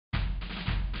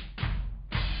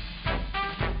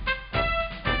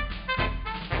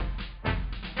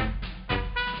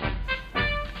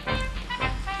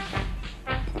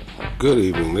Good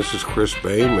evening, this is Chris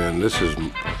Bame, and this is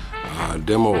a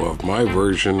demo of my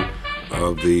version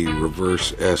of the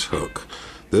reverse S hook.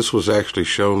 This was actually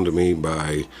shown to me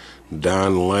by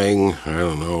Don Lang, I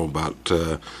don't know, about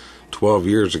 12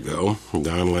 years ago.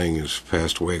 Don Lang has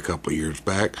passed away a couple of years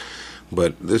back,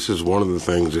 but this is one of the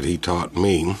things that he taught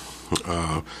me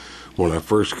when I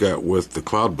first got with the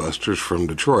Cloudbusters from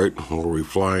Detroit, where we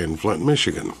fly in Flint,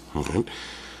 Michigan. Right?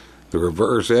 The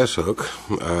reverse S hook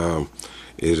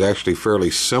is actually fairly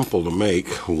simple to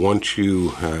make once you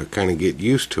kind of get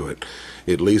used to it,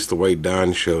 at least the way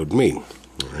Don showed me.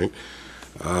 Right?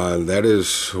 That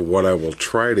is what I will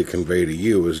try to convey to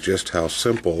you, is just how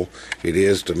simple it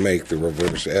is to make the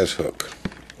reverse S hook.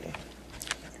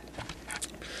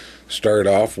 Start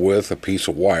off with a piece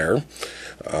of wire.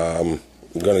 I'm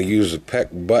going to use a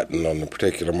PEC button on the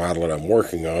particular model that I'm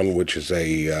working on, which is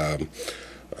a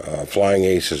Flying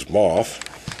Aces Moth.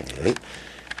 Right.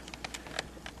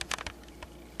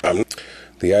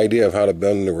 The idea of how to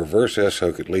bend the reverse S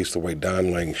hook, at least the way Don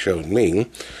Lang showed me,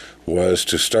 was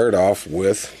to start off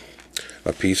with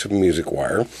a piece of music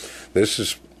wire.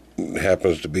 This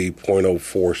happens to be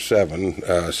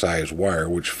 .047 size wire,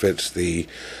 which fits the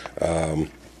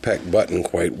PEC button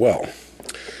quite well.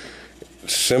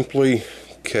 Simply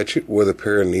catch it with a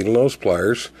pair of needle nose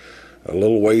pliers a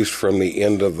little ways from the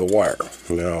end of the wire.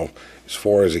 Now, as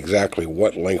far as exactly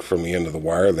what length from the end of the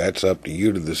wire, that's up to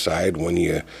you to decide when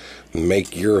you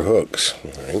make your hooks.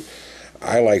 Right?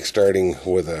 I like starting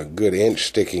with a good inch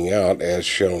sticking out, as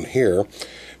shown here,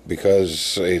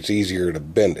 because it's easier to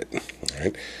bend it.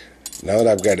 Right? Now that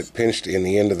I've got it pinched in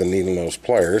the end of the needle nose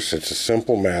pliers, it's a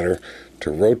simple matter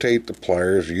to rotate the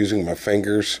pliers using my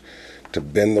fingers to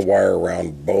bend the wire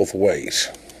around both ways.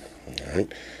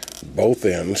 Right? Both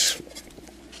ends.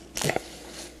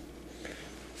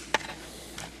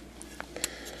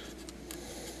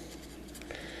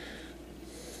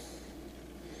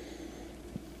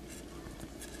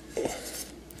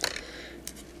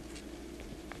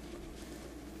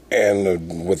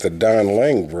 And with the Don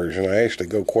Lang version, I actually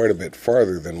go quite a bit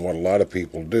farther than what a lot of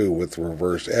people do with the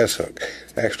reverse S hook.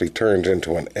 It actually turns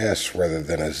into an S rather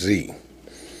than a Z.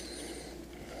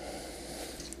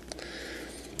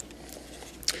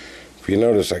 If you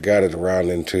notice, I got it around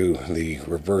into the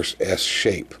reverse S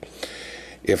shape.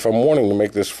 If I'm wanting to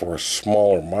make this for a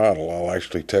smaller model, I'll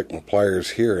actually take my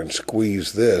pliers here and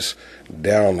squeeze this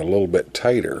down a little bit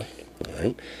tighter.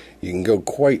 Right? You can go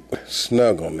quite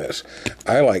snug on this.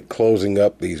 I like closing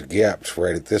up these gaps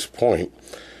right at this point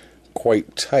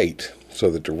quite tight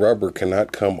so that the rubber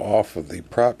cannot come off of the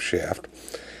prop shaft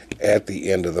at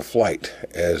the end of the flight,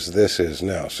 as this is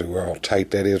now. See how tight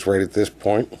that is right at this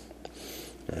point?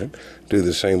 Right. Do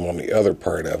the same on the other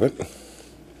part of it.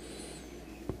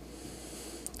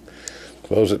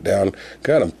 Close it down.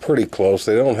 Got them pretty close.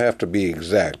 They don't have to be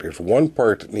exact. There's one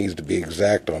part that needs to be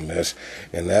exact on this,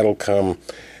 and that'll come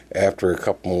after a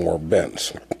couple more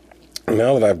bends.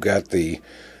 Now that I've got the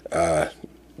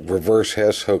reverse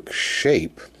S hook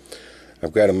shape,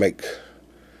 I've got to make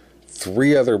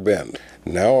 3 other bends.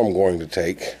 Now I'm going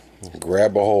to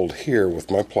grab a hold here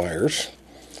with my pliers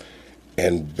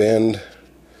and bend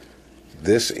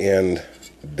this end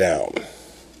down.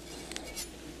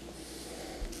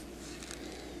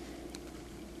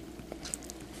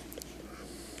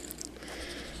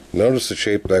 Notice the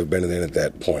shape that I've bent it in at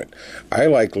that point. I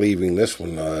like leaving this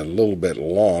one a little bit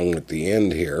long at the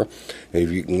end here. If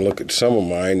you can look at some of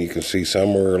mine, you can see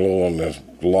some are a little on the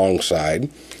long side.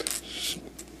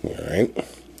 All right.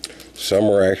 Some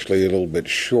are actually a little bit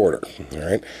shorter. All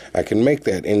right. I can make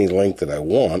that any length that I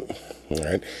want. All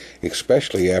right.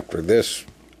 Especially after this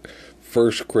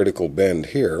first critical bend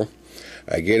here,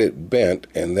 I get it bent,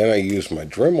 and then I use my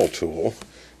Dremel tool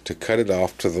to cut it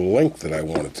off to the length that I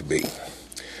want it to be.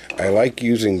 I like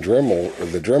using the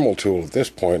Dremel tool at this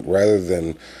point rather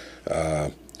than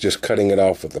just cutting it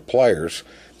off with the pliers,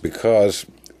 because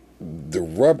the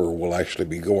rubber will actually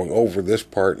be going over this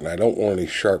part, and I don't want any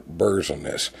sharp burrs on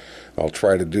this. I'll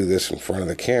try to do this in front of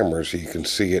the camera so you can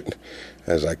see it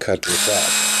as I cut this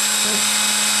out.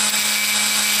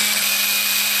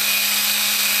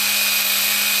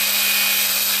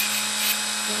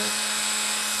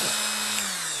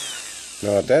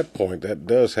 Now at that point, that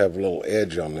does have a little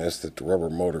edge on this that the rubber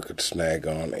motor could snag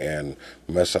on and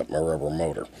mess up my rubber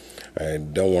motor. I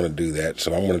don't want to do that,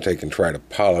 so I'm going to take and try to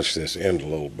polish this end a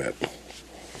little bit.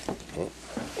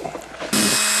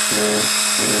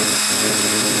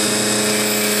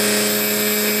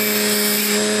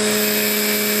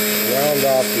 Round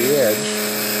off the edge.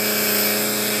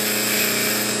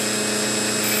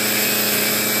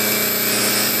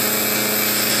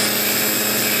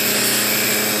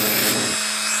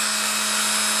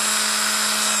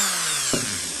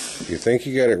 think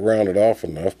you got it rounded off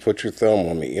enough, put your thumb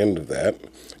on the end of that.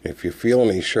 If you feel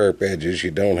any sharp edges, you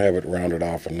don't have it rounded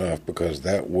off enough, because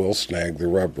that will snag the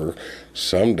rubber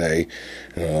someday.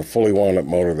 And on a fully wound up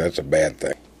motor, that's a bad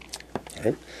thing. All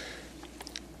right.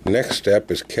 Next step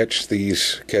is catch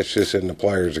this in the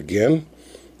pliers again.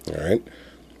 All right.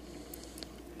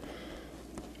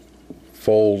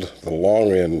 Fold the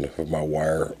long end of my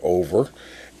wire over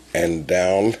and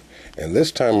down, and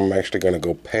this time I'm actually going to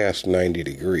go past 90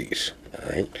 degrees. All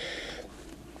right.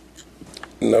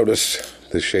 Notice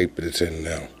the shape that it's in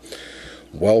now,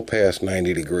 well past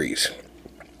 90 degrees.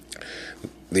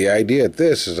 The idea at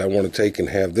this is I want to take and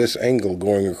have this angle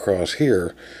going across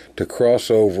here to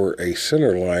cross over a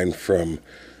center line from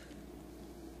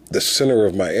the center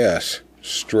of my S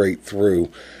straight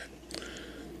through.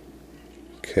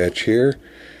 Catch here.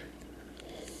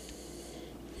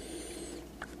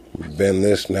 Bend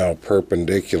this now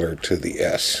perpendicular to the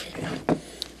S. All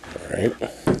right.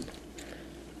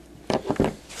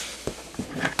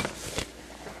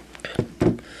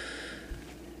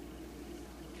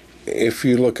 If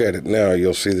you look at it now,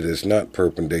 you'll see that it's not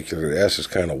perpendicular. The S is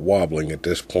kind of wobbling at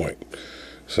this point.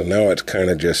 So now it's kind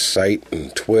of just sight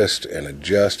and twist and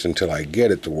adjust until I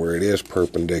get it to where it is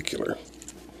perpendicular.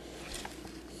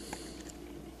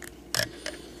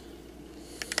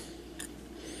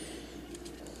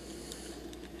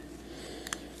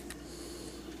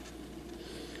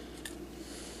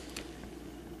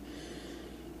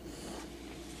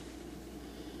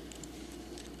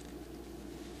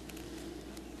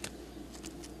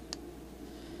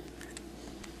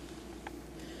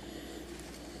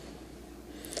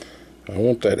 I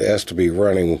want that S to be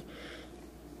running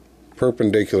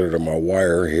perpendicular to my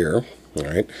wire here. All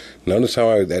right. Notice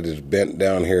how that is bent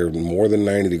down here more than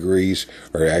 90 degrees,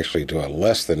 or actually to a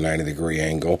less than 90 degree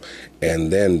angle,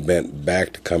 and then bent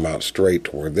back to come out straight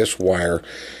to where this wire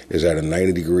is at a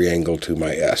 90 degree angle to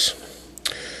my S.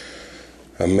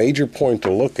 A major point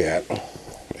to look at,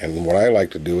 and what I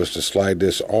like to do, is to slide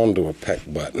this onto a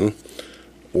PEC button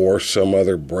or some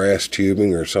other brass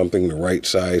tubing or something the right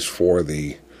size for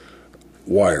the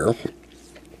wire.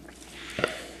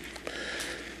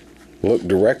 Look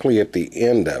directly at the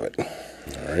end of it,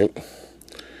 all right,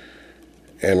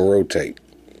 and rotate.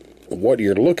 What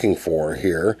you're looking for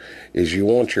here is you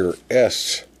want your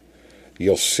S,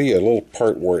 you'll see a little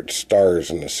part where it stars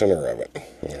in the center of it,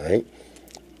 all right.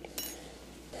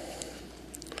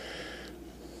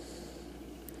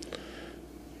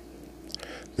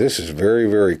 This is very,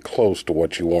 very close to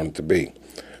what you want it to be.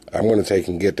 I'm going to take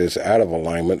and get this out of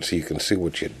alignment so you can see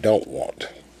what you don't want.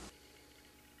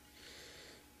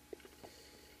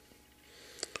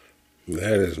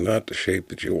 That is not the shape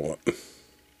that you want.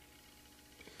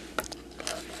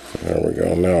 There we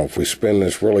go. Now if we spin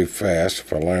this really fast,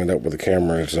 if I line it up with the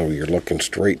camera as though you're looking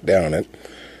straight down it,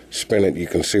 spin it, you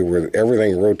can see where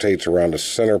everything rotates around the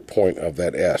center point of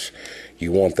that S.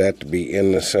 You want that to be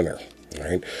in the center. All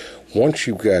right. Once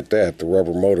you've got that, the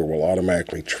rubber motor will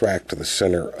automatically track to the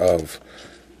center of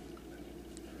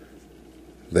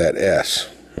that S.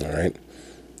 All right.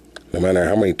 No matter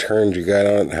how many turns you got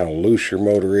on it and how loose your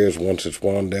motor is, once it's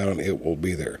wound down, it will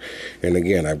be there. And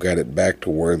again, I've got it back to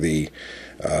where the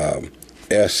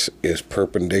S is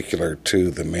perpendicular to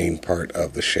the main part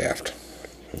of the shaft.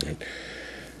 All right.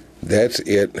 That's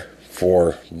it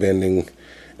for bending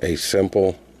a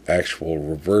simple actual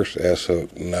reverse S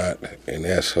hook, not an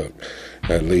S hook.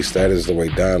 At least that is the way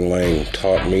Don Lang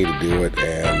taught me to do it,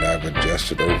 and I've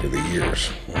adjusted over the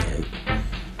years.